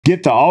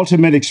Get the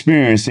ultimate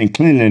experience in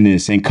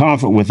cleanliness and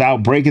comfort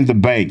without breaking the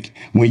bank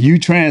when you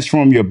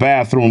transform your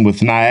bathroom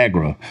with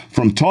Niagara.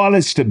 From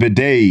toilets to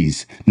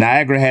bidets,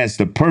 Niagara has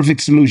the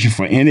perfect solution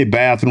for any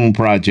bathroom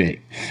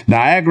project.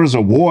 Niagara's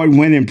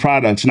award-winning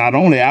products not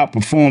only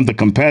outperform the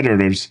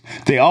competitors,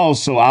 they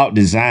also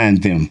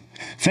outdesign them.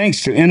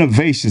 Thanks to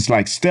innovations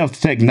like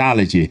stealth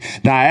technology,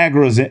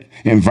 Niagara's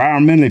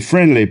environmentally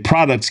friendly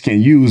products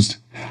can use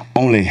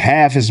only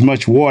half as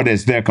much water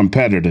as their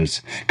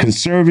competitors,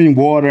 conserving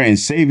water and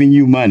saving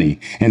you money.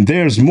 And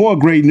there's more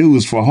great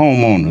news for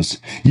homeowners.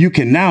 You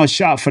can now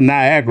shop for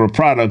Niagara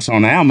products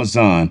on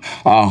Amazon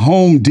or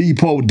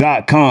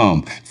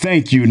HomeDepot.com.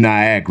 Thank you,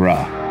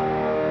 Niagara.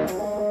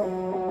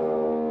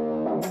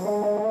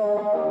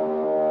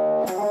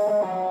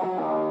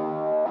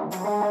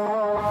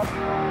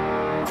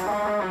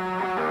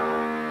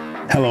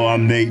 Hello,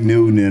 I'm Nate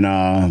Newton,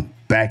 and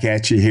back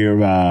at you here.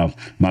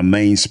 My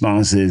main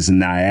sponsor is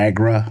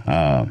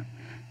Niagara.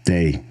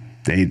 They're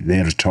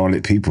the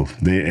toilet people.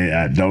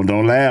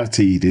 Don't laugh,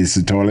 T. It's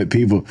the toilet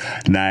people.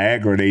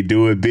 Niagara, they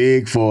do it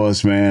big for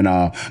us, man.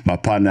 My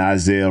partner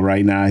Isaiah,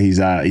 right now, he's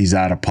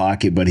out of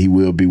pocket, but he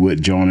will be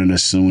joining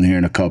us soon here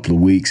in a couple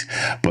of weeks.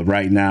 But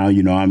right now,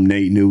 I'm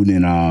Nate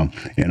Newton,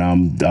 and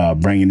I'm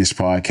bringing this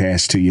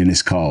podcast to you, and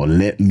it's called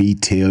 "Let Me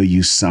Tell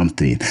You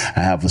Something."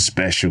 I have a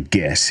special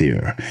guest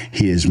here.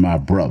 He is my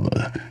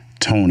brother,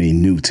 Tony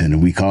Newton,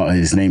 and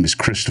his name is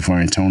Christopher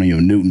Antonio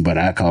Newton, but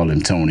I call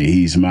him Tony.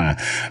 He's my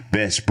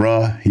best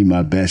bruh. He's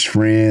my best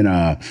friend.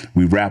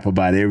 We rap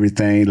about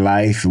everything,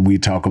 life. We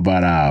talk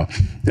about our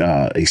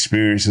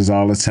experiences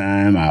all the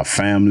time, our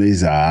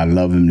families. I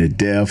love him to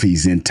death.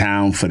 He's in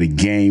town for the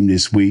game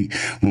this week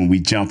when we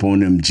jump on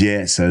them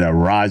Jets, the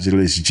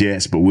Rogerless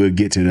Jets, but we'll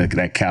get to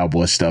that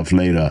Cowboy stuff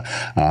later.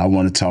 I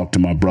want to talk to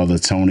my brother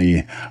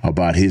Tony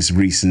about his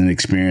recent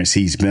experience.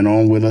 He's been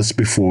on with us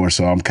before,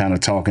 so I'm kind of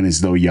talking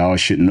as though y'all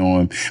should know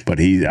him, but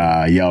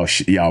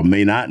y'all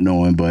may not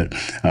know him, but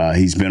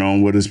he's been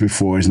on with us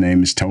before. His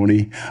name is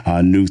Tony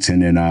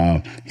Newton,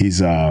 and he's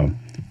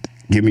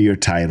give me your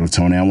title,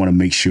 Tony. I want to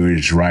make sure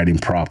it's right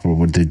and proper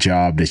with the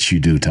job that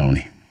you do,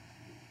 Tony.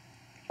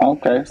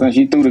 Okay, since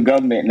you threw the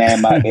government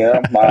name out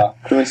there,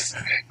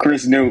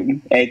 Chris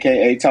Newton,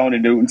 aka Tony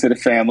Newton, to the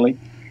family.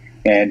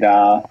 And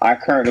I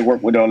currently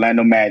work with the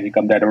Orlando Magic.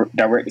 I'm the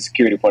director of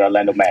security for the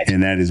Orlando Magic.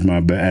 And that is my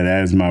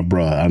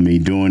brother. I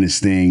mean, doing this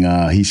thing.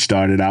 He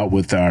started out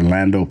with the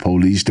Orlando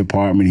Police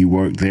Department. He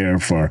worked there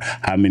for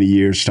how many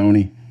years,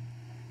 Tony?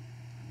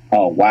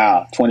 Oh,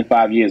 wow.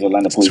 25 years,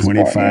 Orlando Police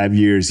 25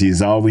 years.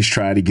 He's always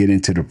tried to get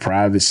into the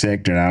private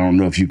sector. I don't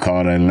know if you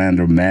call the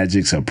Orlando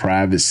Magic a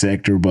private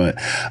sector, but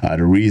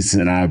the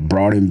reason I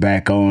brought him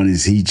back on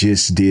is he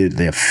just did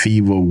the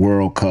FIBA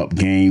World Cup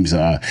games.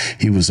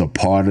 He was a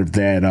part of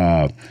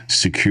that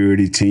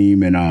security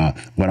team. And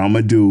what I'm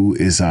going to do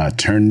is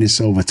turn this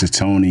over to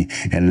Tony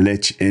and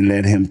let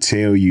him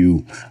tell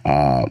you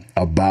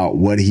about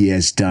what he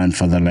has done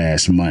for the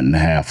last month and a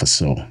half or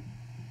so.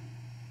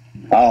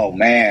 Oh,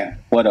 man,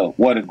 what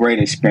a great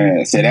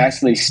experience. It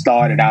actually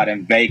started out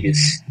in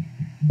Vegas,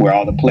 where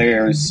all the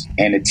players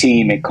and the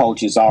team and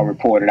coaches all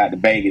reported out to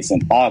Vegas in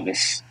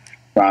August,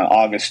 around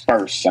August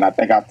 1st. And I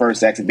think our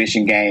first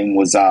exhibition game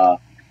was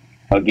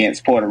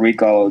against Puerto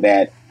Rico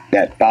that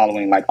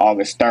following, like,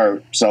 August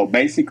 3rd. So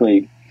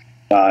basically,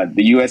 the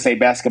USA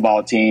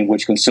basketball team,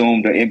 which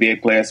consumed the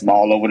NBA players from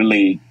all over the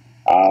league,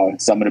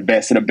 some of the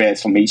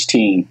best from each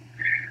team,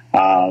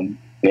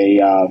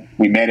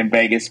 we met in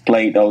Vegas,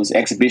 played those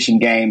exhibition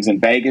games in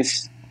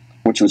Vegas,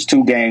 which was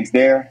 2 games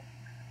there.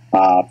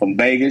 From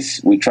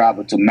Vegas, we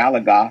traveled to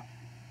Malaga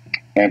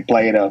and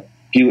played a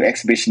few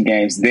exhibition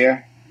games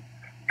there.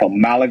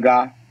 From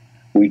Malaga,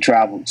 we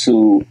traveled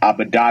to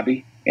Abu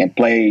Dhabi and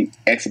played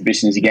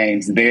exhibition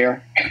games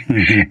there.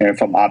 And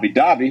from Abu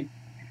Dhabi,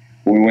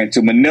 we went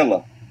to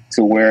Manila,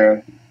 to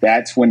where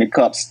that's when the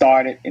Cup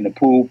started in the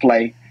pool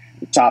play.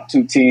 The top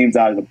 2 teams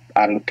out of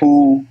the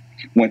pool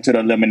went to the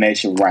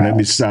elimination round. Let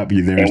me stop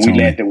you there, and Tony. We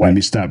led the way. Let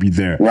me stop you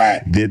there.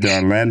 Right. Did the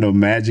Orlando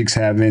Magics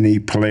have any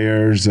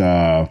players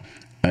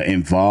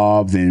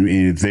involved? And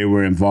if they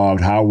were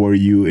involved, how were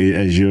you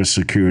as your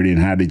security,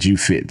 and how did you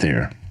fit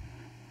there?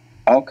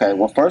 Okay.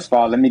 Well, first of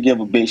all, let me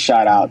give a big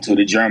shout out to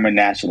the German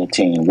national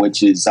team,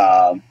 which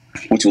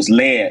was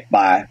led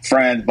by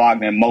Franz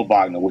Wagner and Mo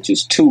Wagner, which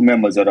is 2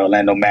 members of the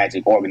Orlando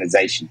Magic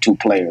organization, 2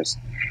 players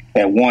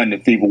that won the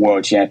FIBA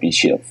World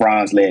Championship.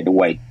 Franz led the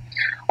way.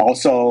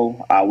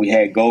 Also, we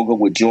had Goga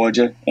with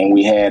Georgia, and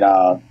we had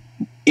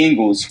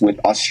Ingles with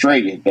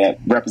Australia that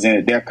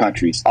represented their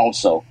countries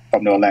also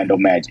from the Orlando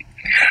Magic.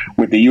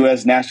 With the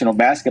U.S. national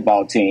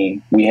basketball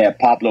team, we had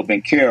Pablo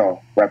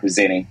Banchero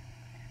representing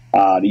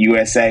the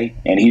USA,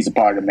 and he's a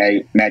part of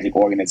the Magic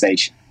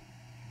organization.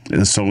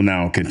 So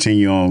now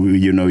continue on,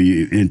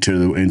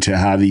 into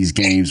how these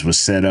games were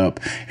set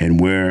up,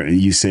 and where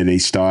you said they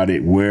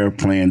started, where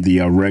playing the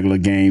regular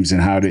games,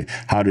 and how did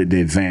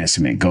the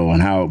advancement go,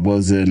 and how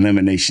was the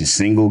elimination,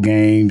 single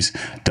games,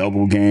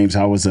 double games?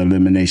 How was the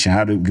elimination?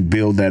 How did we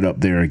build that up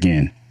there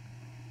again?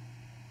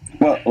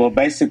 Well,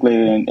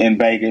 basically in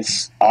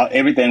Vegas,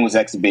 everything was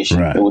exhibition.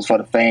 Right. It was for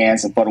the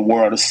fans and for the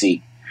world to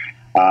see.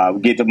 We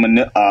get to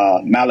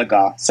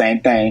Malaga, same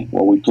thing,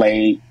 where we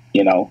played,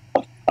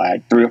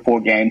 like 3 or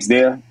 4 games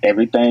there.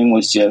 Everything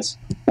was just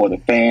for the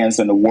fans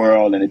and the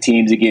world and the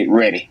teams to get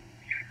ready.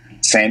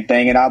 Same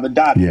thing in Abu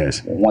Dhabi.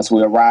 Yes. Once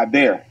we arrived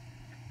there,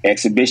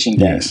 exhibition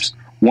games. Yes.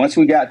 Once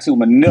we got to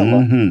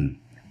Manila,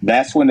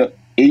 that's when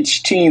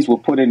each teams were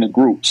put into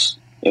groups.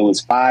 It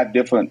was 5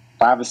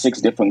 or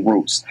 6 different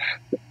groups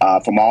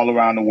from all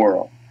around the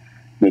world.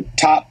 The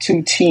top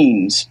 2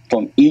 teams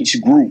from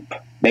each group,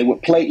 they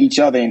would play each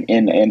other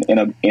in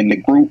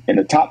the group, and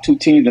the top 2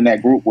 teams in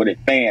that group would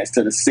advance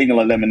to the single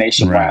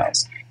elimination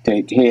rounds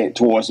to head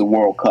towards the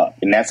World Cup,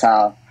 and that's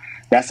how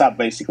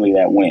basically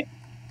that went.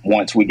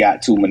 Once we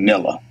got to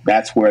Manila,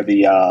 that's where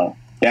the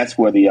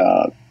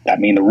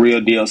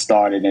real deal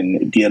started,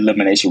 and the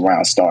elimination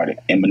round started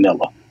in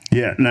Manila.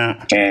 Yeah.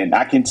 Now, and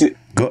I can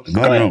go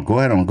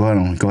ahead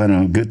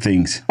on. Good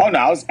things. Oh no,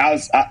 I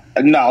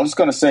was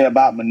going to say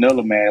about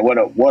Manila, man.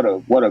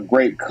 What a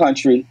great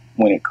country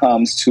when it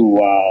comes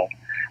to.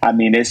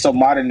 They're so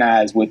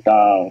modernized with.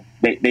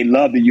 They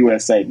love the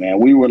USA, man.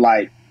 We were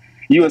like,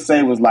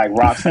 USA was like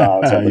rock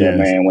stars over there,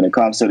 man. When it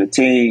comes to the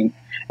team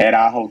at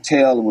our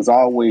hotel, it was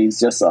always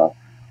just a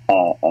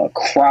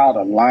crowd,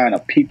 a line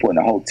of people in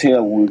the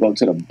hotel when we go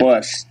to the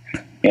bus.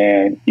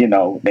 And,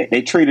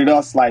 they treated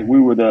us like we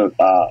were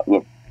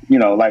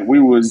like we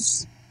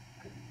was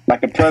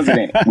like the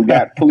president. We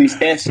got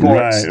police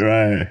escorts.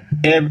 Right.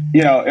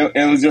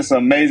 It was just an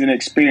amazing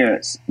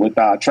experience with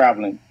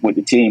traveling with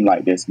the team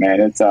like this, man.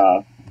 It's,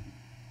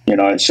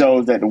 it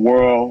shows that the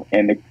world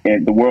and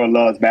the world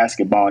loves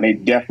basketball, and they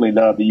definitely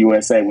love the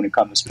USA when it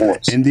comes to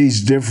sports. In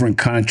these different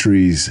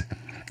countries,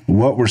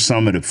 what were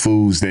some of the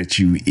foods that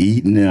you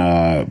eat?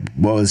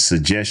 What was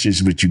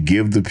suggestions would you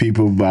give the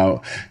people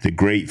about the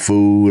great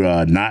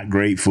food, not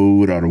great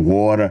food, or the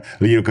water?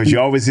 Because you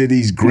always hear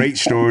these great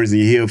stories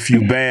and you hear a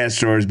few bad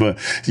stories. But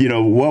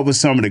what was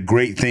some of the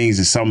great things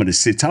in some of the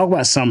cities? Talk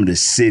about some of the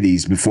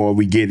cities before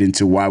we get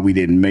into why we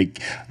didn't make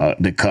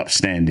the cup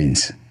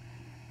standings.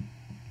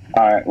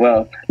 All right.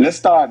 Well, let's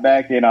start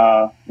back in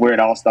where it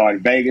all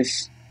started.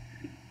 Vegas.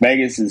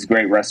 Vegas is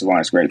great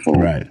restaurants, great food.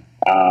 Right.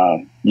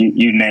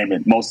 You name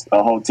it. Most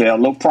hotel, a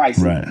little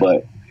pricey,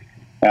 but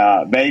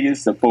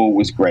Vegas, the food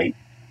was great.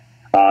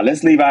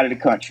 Let's leave out of the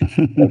country.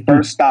 The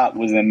first stop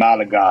was in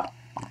Malaga,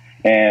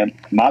 and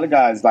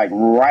Malaga is like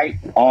right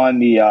on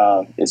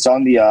the it's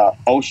on the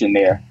ocean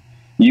there.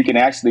 You can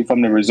actually,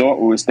 from the resort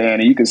we were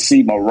staying, you can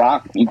see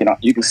Morocco.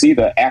 You can see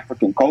the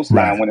African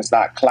coastline when it's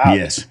not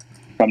cloudy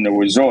from the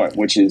resort,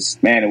 which is,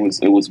 man,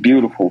 it was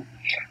beautiful.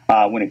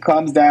 When it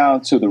comes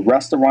down to the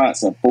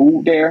restaurants and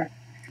food there,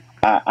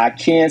 I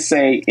can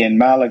say in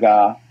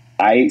Malaga,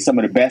 I ate some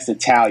of the best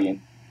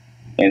Italian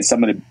and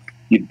some of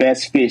the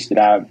best fish that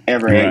I've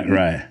ever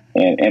eaten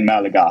in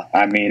Malaga.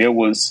 I mean, it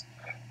was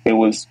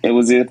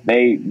if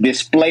they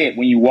display it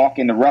when you walk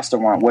in the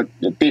restaurant, what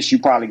the fish you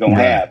probably gonna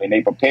have, and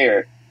they prepare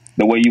it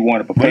the way you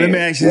want to prepare. But let me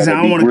ask you this: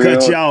 I don't want to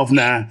cut you off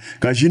now,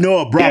 because a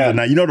brother.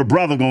 Now the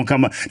brother gonna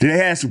come up. Did they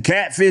have some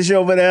catfish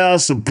over there,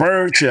 some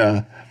perch?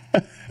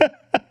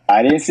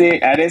 I didn't see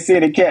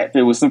the catfish.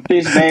 It was some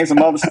fish names, some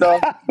other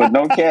stuff, but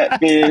no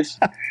catfish,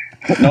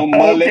 no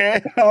mullet.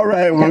 Okay, all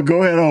right. Well,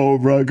 go ahead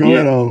on, bro. Go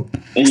ahead on.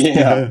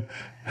 Yeah,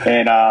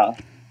 and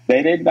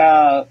they didn't.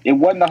 It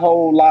wasn't a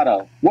whole lot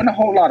of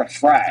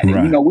fried.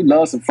 Right. And, we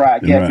love some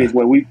fried catfish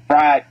where we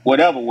fried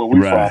whatever where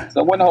we from.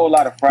 So it wasn't a whole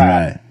lot of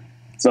fried. Right.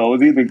 So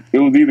it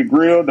was either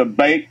grilled or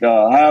baked,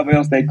 however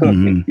else they cooked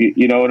it.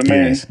 You know what I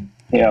mean? Yes.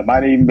 Yeah, it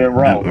might have even been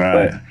raw.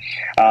 Right.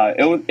 But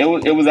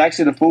it was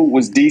actually, the food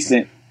was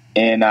decent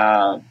in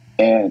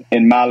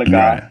Malaga.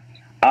 Right.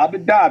 Abu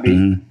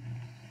Dhabi,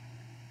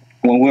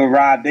 when we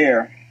arrived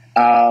there,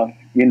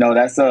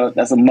 that's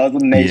a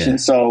Muslim nation,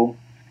 so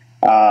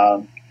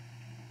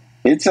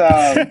it's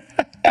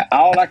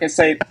all I can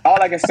say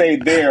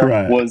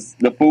there was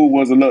the food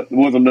was a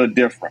little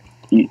different.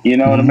 You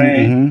know what I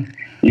mean?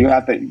 You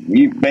have to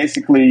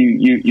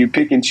you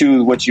pick and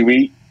choose what you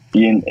eat,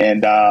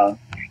 and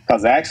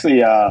because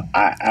actually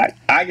I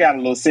got a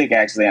little sick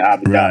actually in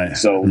Abu Dhabi,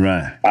 so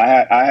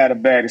I had a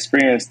bad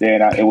experience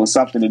there, and it was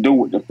something to do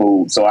with the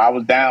food, so I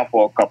was down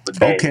for a couple of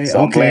days.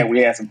 I'm glad we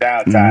had some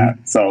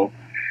downtime. So,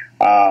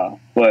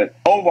 but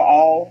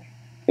overall,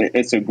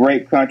 it's a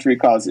great country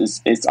because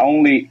it's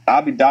only,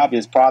 Abu Dhabi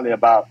is probably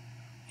about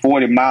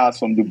 40 miles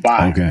from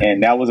Dubai.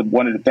 And that was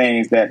one of the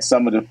things that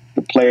some of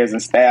the players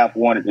and staff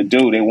wanted to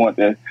do. They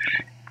wanted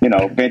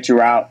to,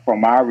 venture out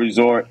from our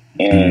resort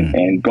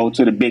and go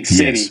to the big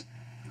city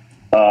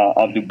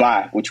of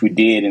Dubai, which we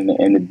did.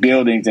 And the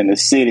buildings in the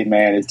city,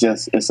 man,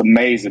 it's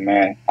amazing,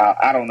 man.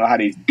 I don't know how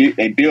they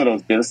build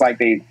those buildings. It's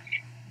like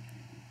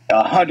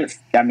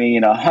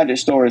 100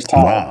 stories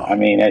tall. Wow. I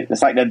mean,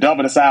 it's like they're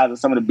double the size of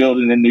some of the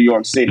buildings in New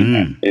York City.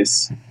 Man.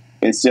 It's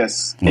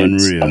just unreal.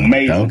 It's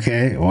amazing.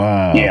 Okay,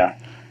 wow. Yeah.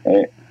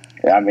 It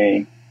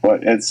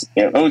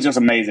was just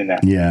amazing now.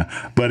 Yeah,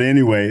 but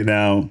anyway,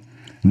 now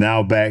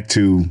back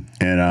to,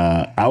 and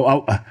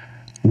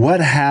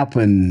what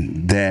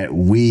happened that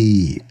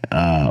we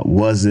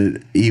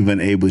wasn't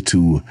even able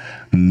to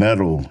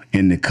medal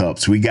in the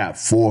cups? We got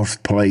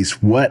fourth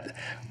place. What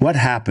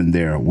happened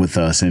there with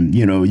us? And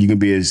you know, you can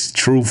be as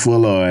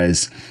truthful or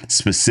as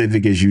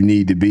specific as you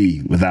need to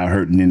be without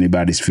hurting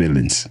anybody's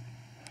feelings.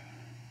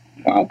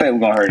 I don't think we're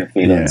gonna hurt the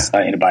feelings,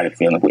 anybody's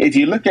feelings. If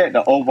you look at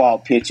the overall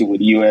picture with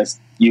the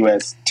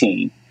U.S.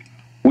 team,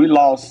 we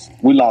lost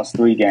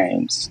 3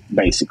 games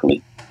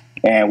basically.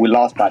 And we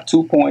lost by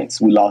 2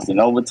 points. We lost in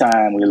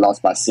overtime. We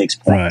lost by 6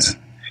 points.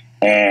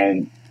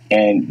 Right.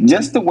 And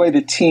just the way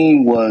the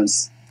team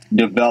was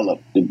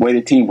developed, the way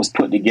the team was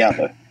put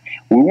together,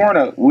 we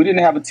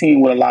didn't have a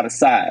team with a lot of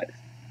size.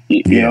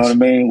 You know what I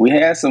mean? We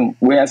had some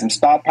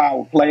star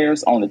power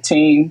players on the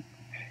team.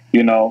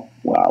 You know,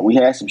 we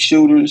had some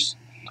shooters.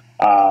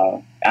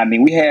 I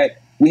mean, we had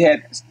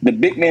the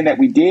big men that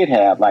we did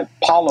have, like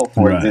Paulo,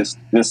 for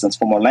instance,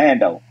 from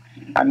Orlando.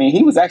 I mean,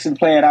 he was actually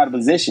playing out of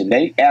position.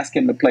 They asked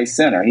him to play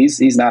center.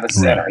 He's not a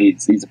center.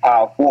 Right. He's a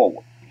power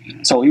forward.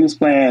 So he was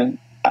playing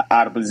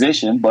out of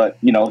position, but,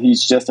 you know,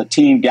 he's just a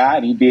team guy,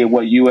 and he did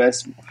what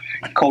U.S.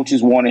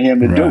 coaches wanted him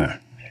to do,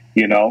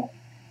 you know.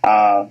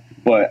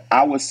 But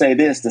I would say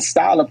this, the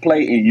style of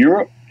play in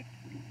Europe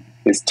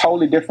is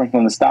totally different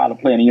from the style of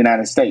play in the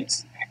United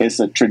States. It's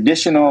a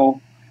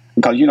traditional,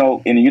 because, you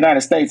know, in the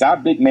United States, our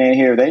big man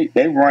here, they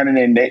running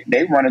and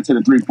they run into the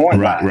 3-point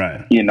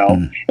line, you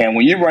know. And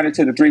when you run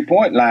into the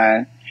 3-point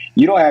line,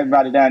 you don't have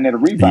everybody down there to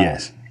rebound.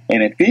 Yes.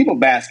 And in FIBA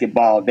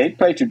basketball, they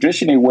play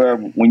traditionally where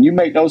when you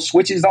make those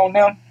switches on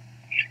them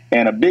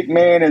and a big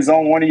man is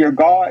on one of your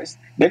guards,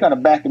 they're going to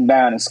back him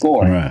down and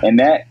score. Right. And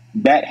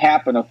that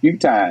happened a few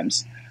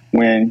times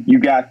when you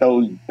got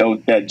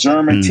that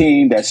German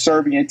team, that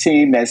Serbian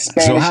team, that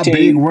Spanish team. So how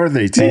big were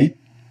they, T?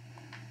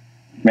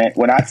 Man,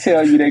 when I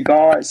tell you they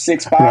guard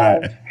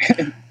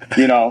 6'5",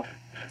 you know,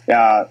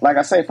 like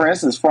I say, for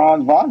instance,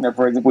 Franz Wagner,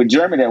 for example, with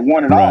Germany that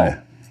won it all.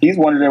 He's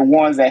one of the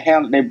ones that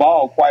handled their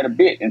ball quite a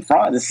bit, and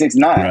Franz is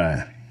 6'9".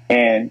 Right.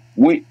 And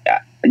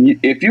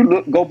if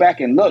you go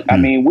back and look, I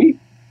mean, we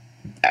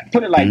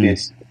put it like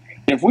this.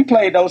 If we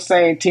played those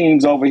same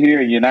teams over here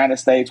in the United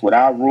States with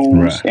our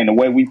rules and the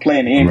way we play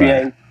in the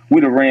NBA,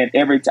 we'd have ran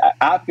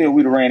I feel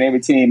we'd have ran every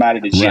team out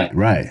of the gym.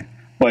 Right.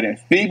 But in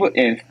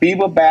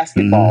FIBA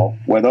basketball,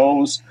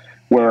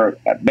 where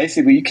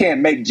basically you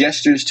can't make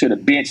gestures to the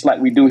bench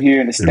like we do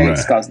here in the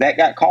States, because that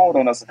got called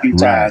on us a few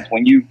times.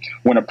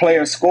 When a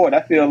player scored,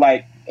 I feel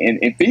like in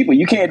FIBA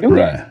you can't do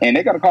that, and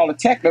they're gonna call a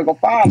technical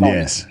foul on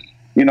us.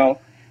 You know,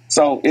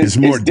 so it's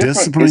more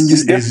discipline.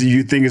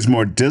 You think it's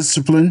more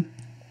discipline?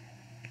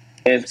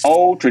 It's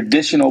old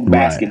traditional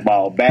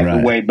basketball,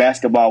 the way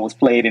basketball was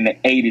played in the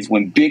 80s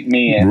when big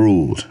men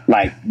ruled,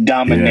 like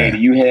dominated.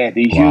 You had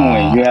the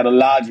Ewing, you had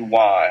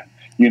Olajuwon,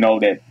 you know,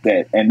 that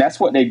and that's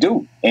what they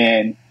do.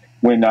 And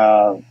when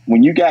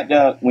you got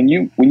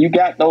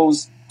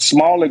those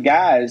smaller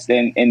guys,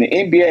 then in the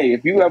NBA,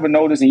 if you ever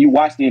notice and you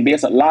watch the NBA,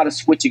 there's a lot of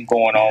switching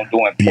going on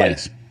during play.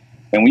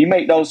 And when you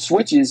make those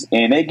switches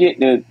and they get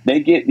the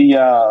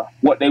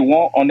what they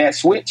want on that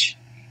switch,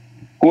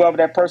 whoever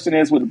that person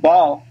is with the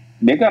ball,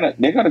 they're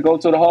gonna go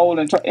to the hole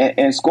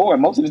and score.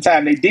 And most of the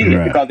time they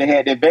did because they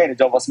had the advantage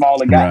over a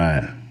smaller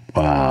guy.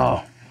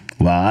 Wow.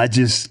 I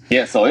just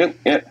So it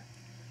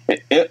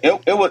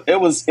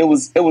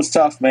was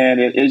tough, man.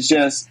 It's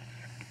just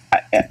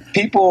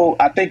people.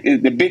 I think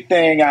the big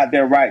thing out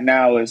there right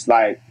now is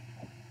like,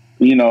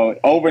 you know,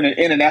 over in the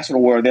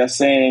international world, they're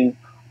saying,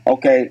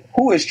 okay,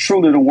 who is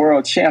truly the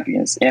world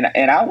champions? And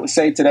I would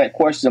say to that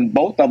question,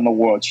 both of them are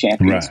world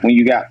champions. When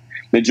you got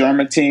the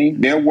German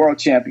team, they're world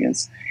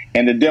champions.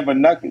 And the Denver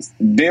Nuggets,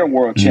 they're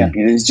world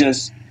champions.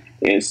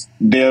 They're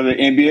the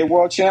NBA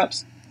world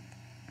champs.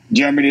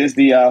 Germany is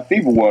the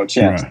FIBA world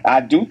champs. I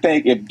do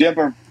think if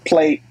Denver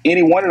played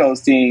any one of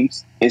those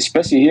teams,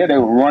 especially here, they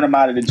would run them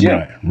out of the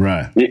gym.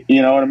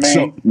 You know what I mean?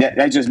 So,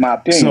 that's just my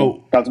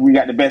opinion, because we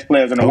got the best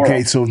players in the world.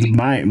 Okay, so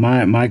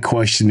my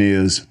question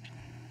is,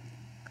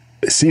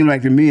 it seemed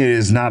like to me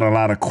there's not a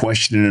lot of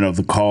questioning of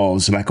the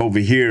calls. Like over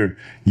here,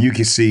 you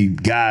can see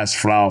guys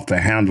fly off the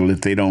handle if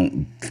they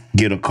don't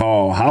get a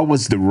call. How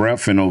was the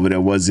reffing over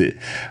there? Was it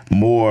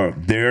more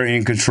they're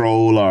in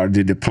control, or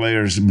did the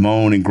players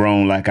moan and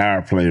groan like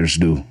our players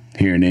do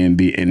here in the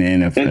NBA and the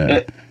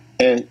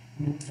NFL?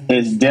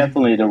 It's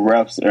definitely the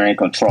refs are in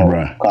control,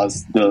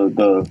 because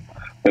the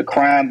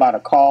crying by the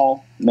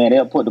call, man,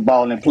 they'll put the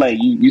ball in play.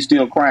 You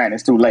still crying,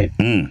 it's too late.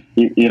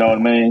 You know what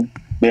I mean?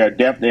 They're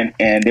definitely,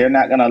 and they're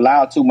not going to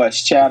allow too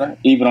much chatter,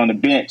 even on the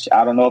bench.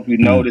 I don't know if you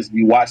noticed, if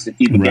you watch the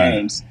FIBA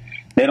games,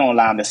 they don't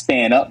allow them to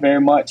stand up very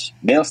much.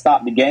 They'll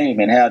stop the game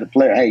and have the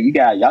player, hey,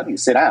 y'all need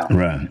to sit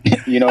down.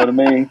 You know what I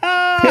mean?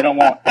 They don't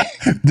want.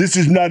 This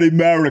is not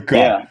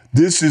America.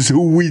 This is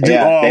who we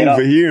are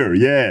over here.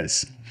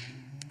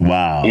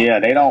 Wow. Yeah,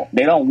 they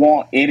don't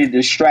want any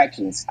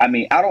distractions. I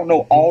mean, I don't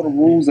know all the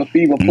rules of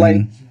FIBA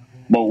play,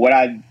 but what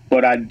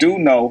I do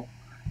know,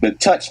 the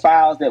touch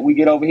fouls that we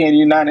get over here in the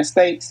United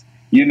States,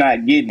 you're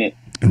not getting it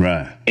in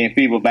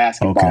FIBA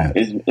basketball.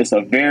 It's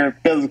a very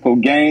physical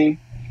game,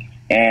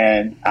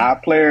 And our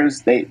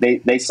players,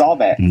 they saw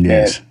that.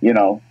 Yes. That, you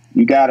know,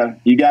 you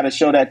gotta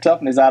show that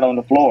toughness out on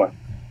the floor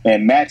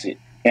and match it.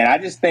 And I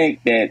just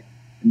think that,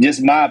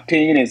 just my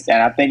opinion is,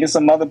 and I think it's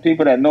some other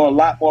people that know a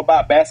lot more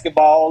about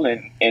basketball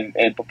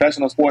and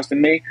professional sports than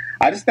me.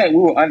 I just think we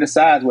were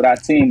undersized with our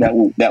team that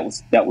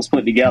was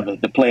put together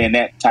to play in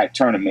that type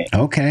tournament.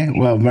 Okay,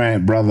 well,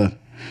 man, brother,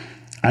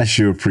 I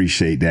sure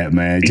appreciate that,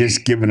 man.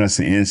 Just giving us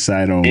an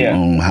insight on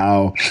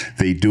how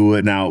they do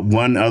it. Now,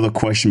 one other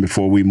question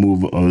before we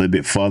move a little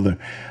bit further: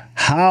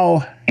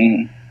 how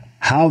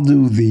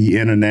do the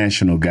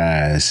international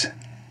guys?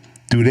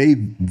 Do they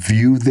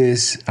view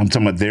this, I'm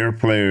talking about their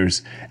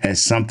players, as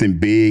something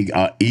big,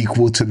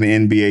 equal to the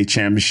NBA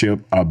championship,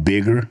 or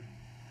bigger?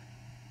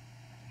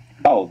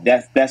 Oh,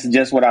 that's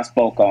just what I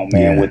spoke on,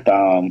 man. With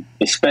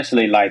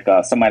especially like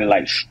somebody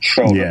like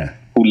Schroeder,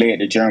 who led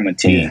the German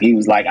team. He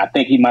was like, I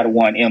think he might have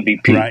won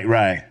MVP.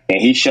 Right.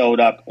 And he showed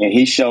up, and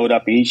he showed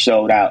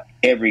out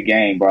every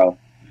game, bro.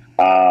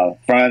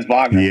 Franz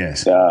Wagner,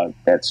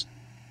 that's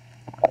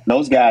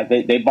those guys.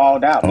 They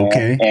balled out,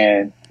 man.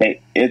 And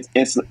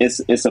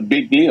it's a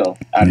big deal.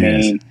 I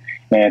mean,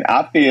 and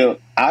I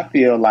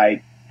feel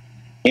like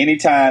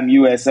anytime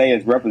USA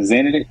is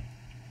represented,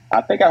 I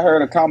think I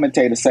heard a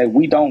commentator say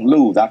we don't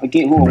lose. I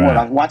forget who it was.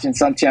 I was watching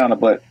some channel,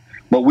 but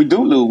we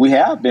do lose. We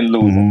have been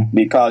losing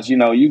because, you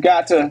know, you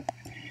got to.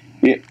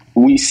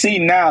 We see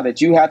now that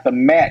you have to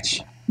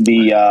match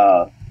the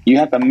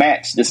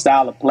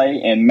style of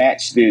play and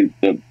match the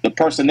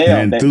personnel.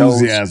 And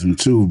enthusiasm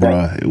too,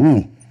 bro.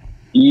 Ooh.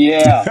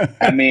 Yeah,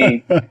 I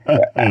mean,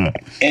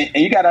 and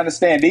you got to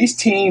understand, these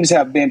teams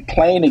have been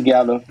playing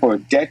together for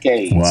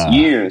decades,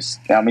 years.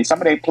 I mean, some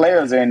of their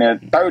players are in their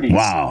 30s.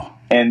 Wow.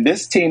 And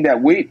this team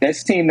that we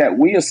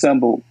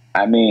assembled,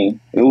 I mean,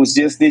 it was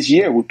just this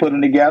year. We put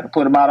them together,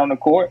 put them out on the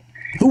court.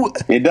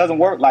 It doesn't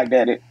work like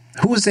that.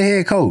 Who was the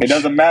head coach? It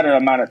doesn't matter the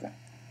amount of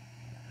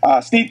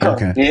time. Steve Kerr,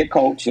 the head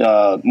coach.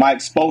 Mike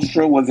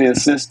Spoelstra was the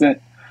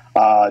assistant.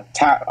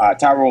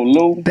 Tyrone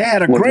Lue. They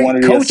had a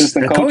great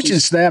coaching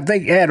staff. They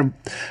had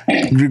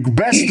the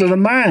best of the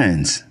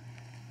minds.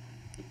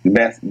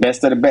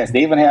 Best of the best.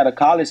 They even had a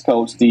college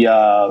coach,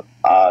 the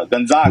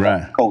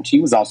Gonzaga coach. He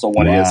was also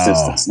one of the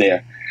assistants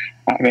there.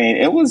 I mean,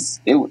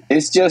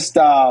 it's just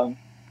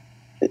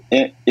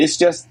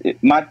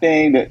my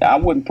thing that I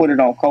wouldn't put it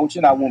on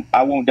coaching. I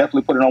won't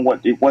definitely put it on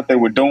what they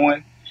were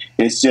doing.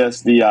 It's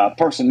just the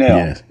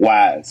personnel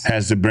wise.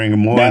 Has to bring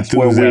more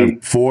enthusiasm,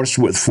 force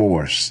with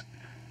force.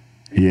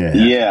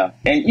 Yeah.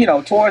 And, you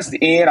know, towards the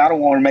end, I don't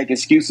want to make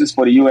excuses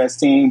for the U.S.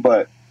 team,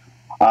 but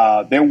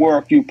there were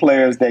a few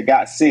players that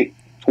got sick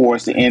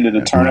towards the end of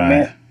the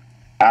tournament.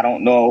 I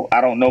don't know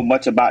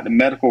much about the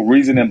medical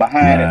reasoning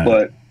behind it,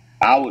 but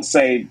I would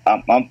say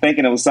I'm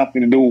thinking it was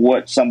something to do with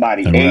what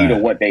somebody ate or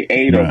what they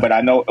ate, but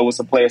I know it was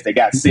some players that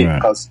got sick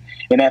because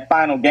in that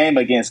final game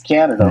against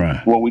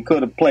Canada, where we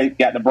could have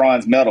got the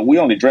bronze medal, we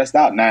only dressed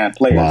out 9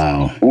 players.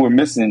 Wow. We were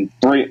missing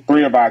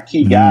three of our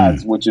key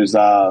guys, which was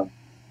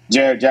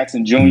Jared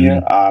Jackson Jr.,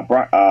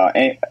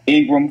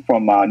 Ingram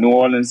from New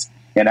Orleans,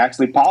 and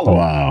actually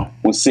Paulo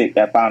was sick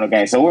that final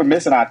game. So we're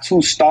missing our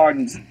two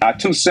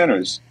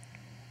centers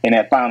in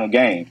that final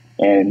game.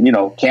 And, you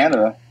know,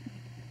 Canada,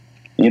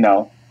 you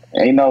know,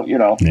 ain't no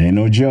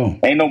Joe.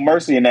 Ain't no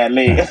mercy in that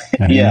league.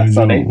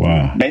 So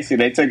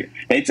basically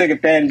they took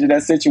advantage of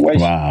that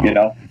situation. Wow. You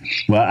know.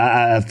 Well,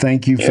 I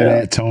thank you for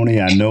that,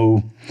 Tony. I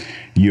know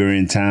you're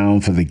in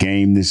town for the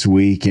game this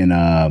week,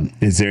 and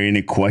is there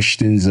any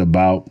questions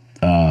about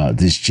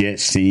this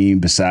Jets team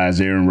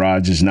besides Aaron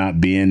Rodgers not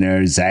being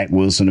there, Zach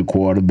Wilson, the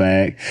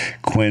quarterback,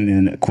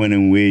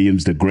 Quentin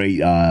Williams, the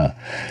great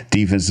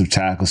defensive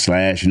tackle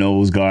 /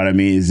 nose guard? I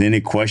mean, is there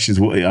any questions,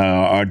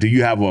 or do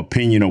you have an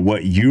opinion of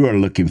what you are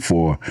looking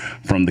for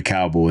from the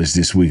Cowboys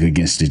this week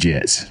against the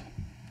Jets?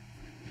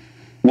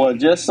 Well, it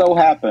just so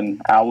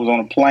happened I was on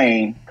a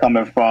plane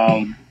coming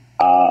from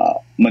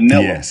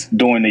Manila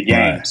during the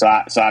game, so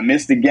I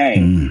missed the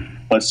game.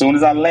 But as soon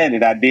as I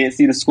landed, I did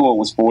see the score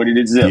was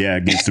 40-0. Yeah,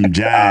 against some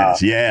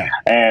Giants.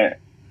 And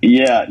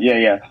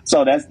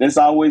So that's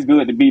always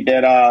good to beat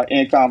that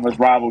in-conference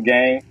rival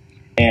game.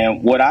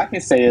 And what I can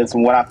say is,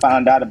 from what I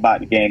found out about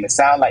the game, it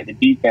sounded like the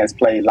defense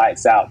played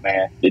lights out,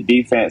 man. The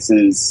defense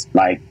is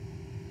like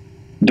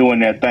doing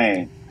their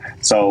thing.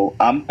 So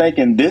I'm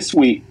thinking this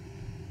week,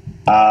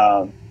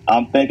 the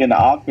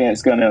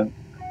offense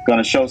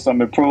gonna show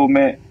some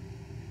improvement.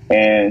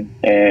 And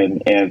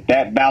if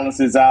that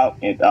balances out,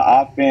 and the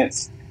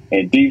offense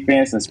and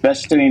defense and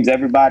special teams,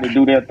 everybody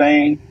do their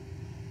thing,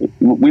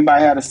 we might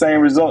have the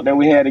same result that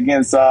we had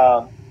against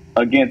the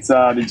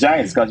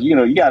Giants. Because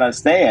you got to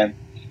understand,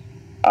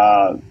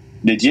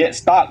 the Jet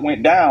stock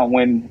went down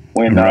when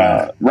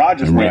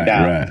Rodgers went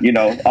down. Right. You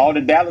know, all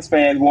the Dallas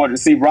fans wanted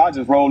to see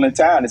Rodgers roll in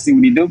town to see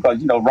what he do,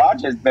 because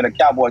Rodgers has been a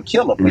Cowboy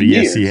killer for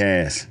years. Yes, he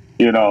has.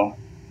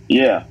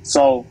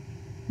 So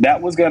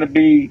that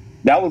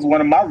was one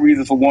of my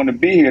reasons for wanting to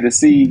be here, to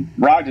see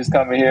Rodgers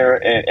come in here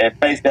and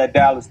face that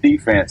Dallas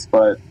defense.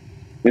 But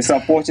it's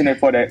unfortunate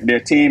for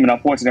their team and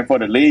unfortunate for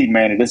the league,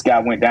 man, that this guy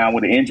went down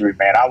with an injury,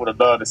 man. I would have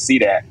loved to see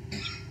that.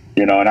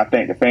 You know, and I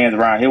think the fans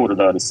around here would have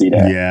loved to see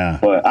that. Yeah.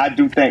 But I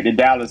do think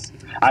Dallas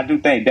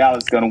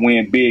is going to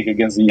win big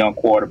against a young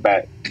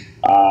quarterback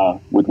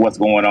with what's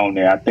going on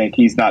there. I think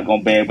he's not going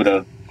to be able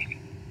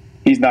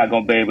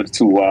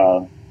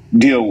to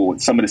deal with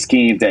some of the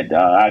schemes that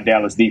our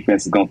Dallas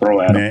defense is going to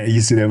throw at him. Man,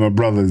 you see that my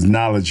brother is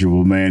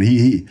knowledgeable, man.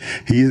 He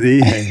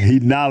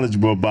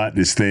knowledgeable about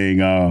this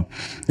thing.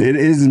 It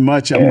isn't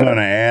much I'm going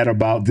to add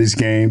about this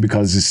game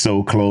because it's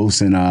so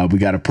close, and we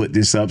got to put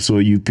this up so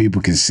you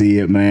people can see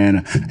it,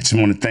 man. I just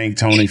want to thank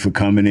Tony for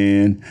coming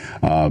in,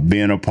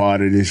 being a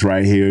part of this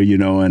right here, you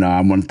know, and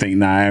I want to thank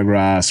Niagara,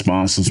 our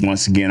sponsors.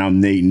 Once again,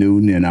 I'm Nate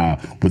Newton, and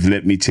with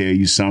Let Me Tell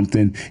You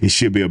Something. It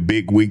should be a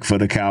big week for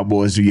the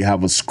Cowboys. Do you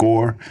have a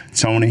score,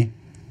 Tony,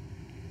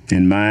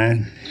 in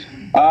mind?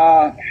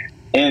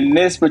 In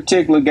this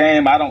particular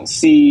game, I don't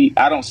see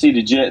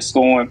the Jets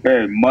scoring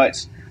very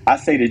much. I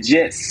say the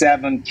Jets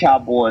 7,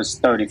 Cowboys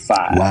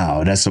 35.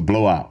 Wow, that's a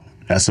blowout.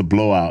 That's a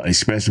blowout,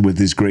 especially with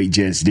this great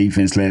Jets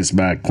defense led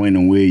by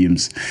Quentin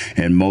Williams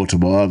and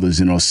multiple others.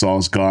 You know,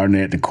 Sauce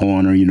Gardner at the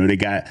corner. You know, they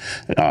got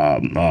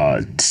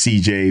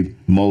C.J.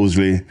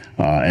 Mosley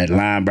at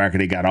linebacker.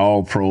 They got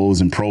all pros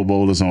and Pro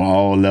Bowlers on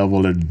all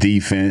levels of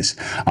defense.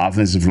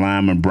 Offensive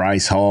lineman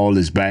Bryce Hall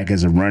is back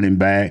as a running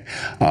back.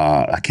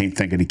 I can't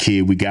think of the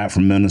kid we got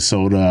from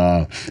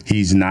Minnesota.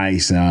 He's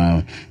nice.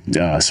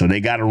 So they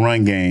got a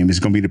run game. It's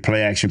going to be the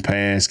play action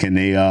pass. Can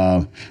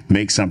they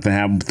make something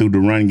happen through the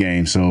run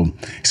game? So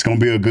it's going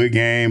to be a good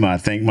game. I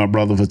thank my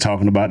brother for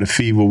talking about the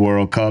FIBA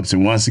World Cups.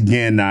 And once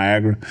again,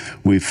 Niagara,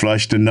 we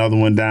flushed another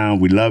one down.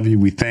 We love you.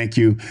 We thank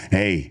you.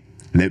 Hey,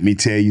 let me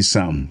tell you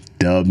something.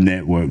 Dub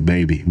Network,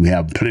 baby. We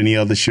have plenty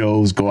other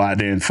shows. Go out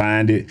there and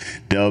find it.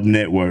 Dub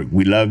Network.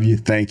 We love you.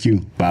 Thank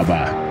you.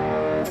 Bye-bye.